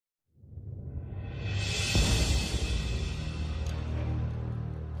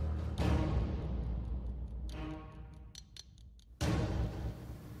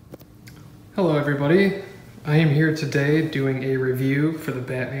Hello everybody, I am here today doing a review for the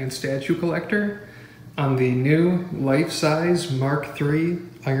Batman statue collector on the new life-size Mark III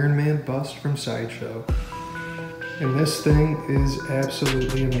Iron Man bust from Sideshow. And this thing is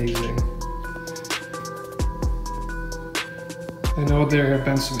absolutely amazing. I know there have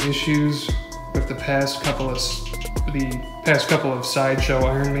been some issues with the past couple of Sideshow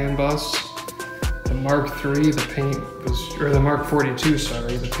Iron Man busts. The Mark III, the Mark 42,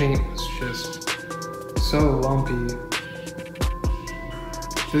 sorry, the paint was just so lumpy.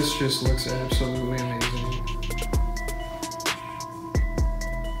 This just looks absolutely amazing.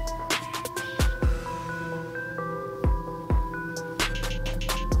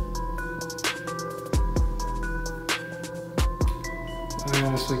 I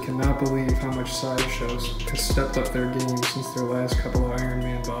honestly cannot believe how much Sideshow has stepped up their game since their last couple of Iron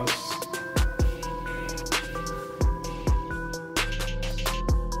Man busts.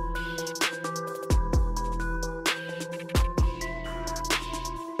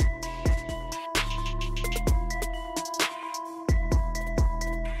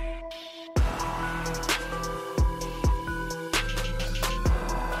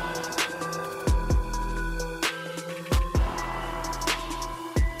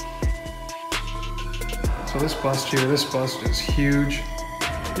 So this bust is huge.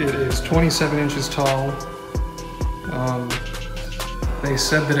 It is 27 inches tall. They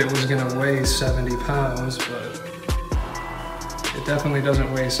said that it was gonna weigh 70 pounds, but it definitely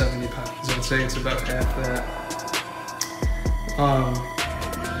doesn't weigh 70 pounds. I'd say it's about half that.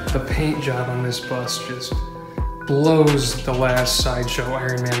 The paint job on this bust just blows the last Sideshow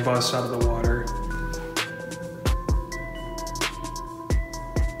Iron Man bust out of the water.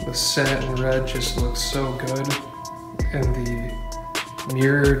 The satin red just looks so good, and the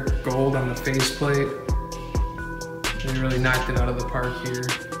mirrored gold on the faceplate, they really knocked it out of the park here.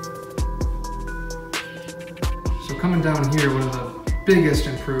 So coming down here, one of the biggest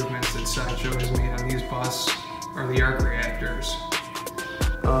improvements that Sideshow has made on these busts are the arc reactors.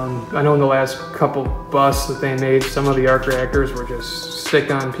 I know in the last couple busts that they made, some of the arc reactors were just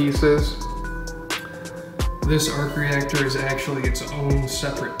stick-on pieces. This arc reactor is actually its own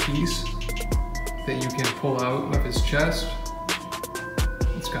separate piece that you can pull out of his chest.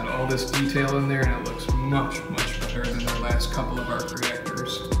 It's got all this detail in there and it looks much better than their last couple of arc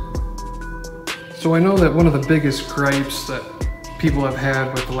reactors. So I know that one of the biggest gripes that people have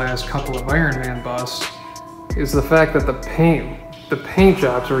had with the last couple of Iron Man busts is the fact that the paint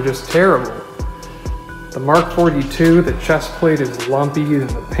jobs were just terrible. The Mark 42, the chest plate is lumpy and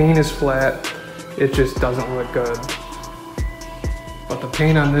the paint is flat. It just doesn't look good. But the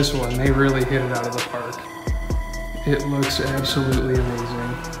paint on this one, they really hit it out of the park. It looks absolutely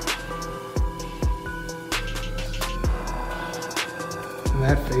amazing. And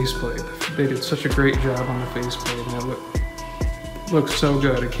that faceplate, they did such a great job on the faceplate, and it looks so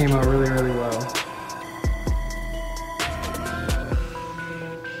good. It came out really well.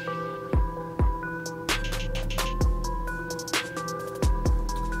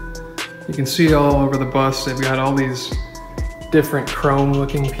 You can see all over the bust, they've got all these different chrome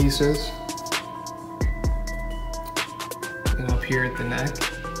looking pieces. And up here at the neck.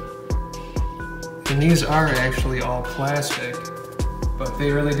 And these are actually all plastic, but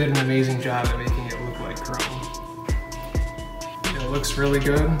they really did an amazing job at making it look like chrome. It looks really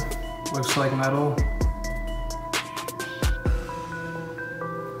good, looks like metal.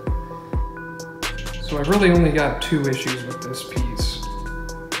 So I've really only got two issues with this piece.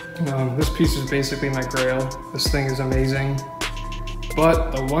 This piece is basically my grail. This thing is amazing.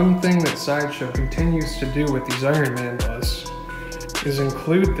 But the one thing that Sideshow continues to do with these Iron Man busts is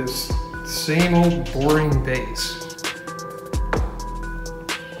include this same old boring base.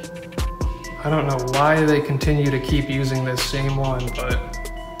 I don't know why they continue to keep using this same one, but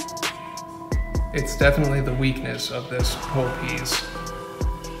it's definitely the weakness of this whole piece.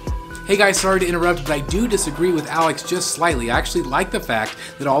 Hey guys, sorry to interrupt, but I do disagree with Alex just slightly. I actually like the fact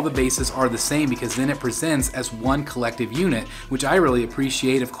that all the bases are the same because then it presents as one collective unit, which I really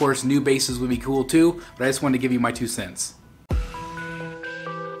appreciate. Of course, new bases would be cool too, but I just wanted to give you my 2 cents.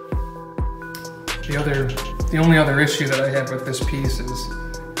 The only other issue that I have with this piece is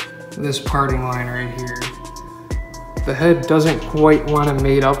this parting line right here. The head doesn't quite want to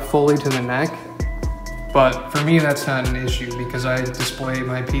mate up fully to the neck. But for me, that's not an issue because I display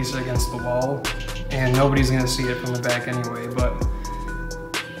my piece against the wall and nobody's gonna see it from the back anyway. But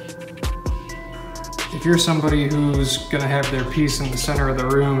if you're somebody who's gonna have their piece in the center of the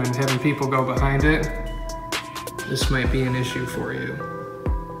room and having people go behind it, this might be an issue for you.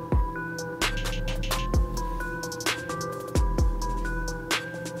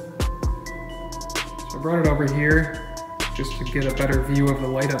 brought it over here just to get a better view of the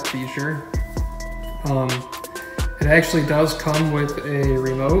light up feature. It actually does come with a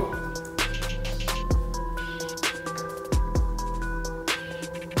remote.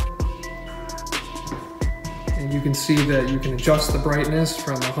 And you can see that you can adjust the brightness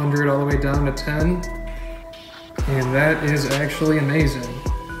from 100 all the way down to 10. And that is actually amazing.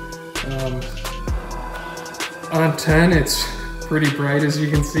 On 10, it's pretty bright, as you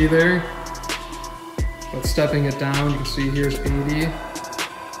can see there. But stepping it down, you can see here's 80,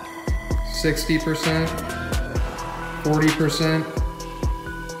 60%, 40%,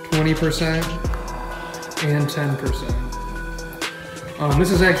 20%, and 10%.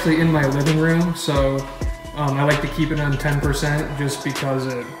 This is actually in my living room, so I like to keep it on 10% just because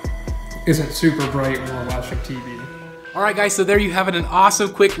it isn't super bright when we're watching TV. Alright guys, so there you have it, an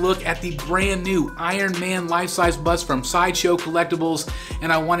awesome quick look at the brand new Iron Man life-size bust from Sideshow Collectibles, and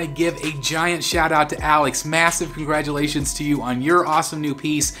I want to give a giant shout out to Alex. Massive congratulations to you on your awesome new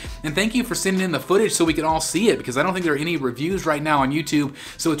piece, and thank you for sending in the footage so we can all see it, because I don't think there are any reviews right now on YouTube,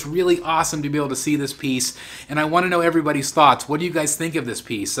 so it's really awesome to be able to see this piece, and I want to know everybody's thoughts. What do you guys think of this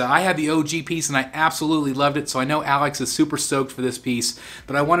piece? I had the OG piece and I absolutely loved it, so I know Alex is super stoked for this piece,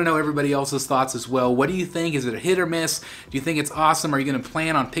 but I want to know everybody else's thoughts as well. What do you think? Is it a hit or miss? Do you think it's awesome? Are you going to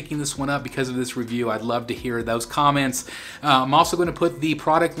plan on picking this one up because of this review? I'd love to hear those comments. I'm also going to put the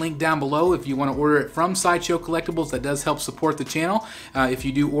product link down below if you want to order it from Sideshow Collectibles. That does help support the channel if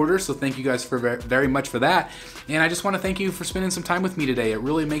you do order, so thank you guys for very much for that. And I just want to thank you for spending some time with me today. It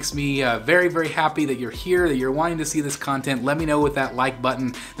really makes me very, very happy that you're here, that you're wanting to see this content. Let me know with that like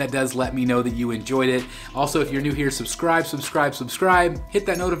button. That does let me know that you enjoyed it. Also, if you're new here, subscribe. Hit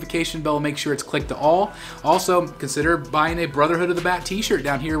that notification bell, make sure it's clicked to all. Also, consider buying a Brotherhood of the Bat t-shirt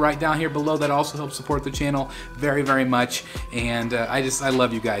right down here below. That also helps support the channel very, very much. And I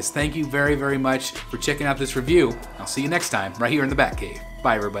love you guys. Thank you very, very much for checking out this review. I'll see you next time right here in the Bat Cave.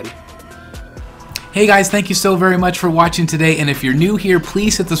 Bye, everybody. Hey guys, thank you so very much for watching today, and if you're new here,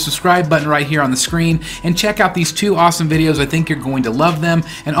 please hit the subscribe button right here on the screen and check out these two awesome videos. I think you're going to love them.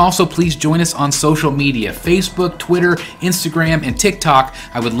 And also please join us on social media, Facebook, Twitter, Instagram, and TikTok.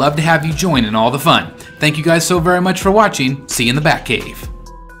 I would love to have you join in all the fun. Thank you guys so very much for watching. See you in the Bat Cave.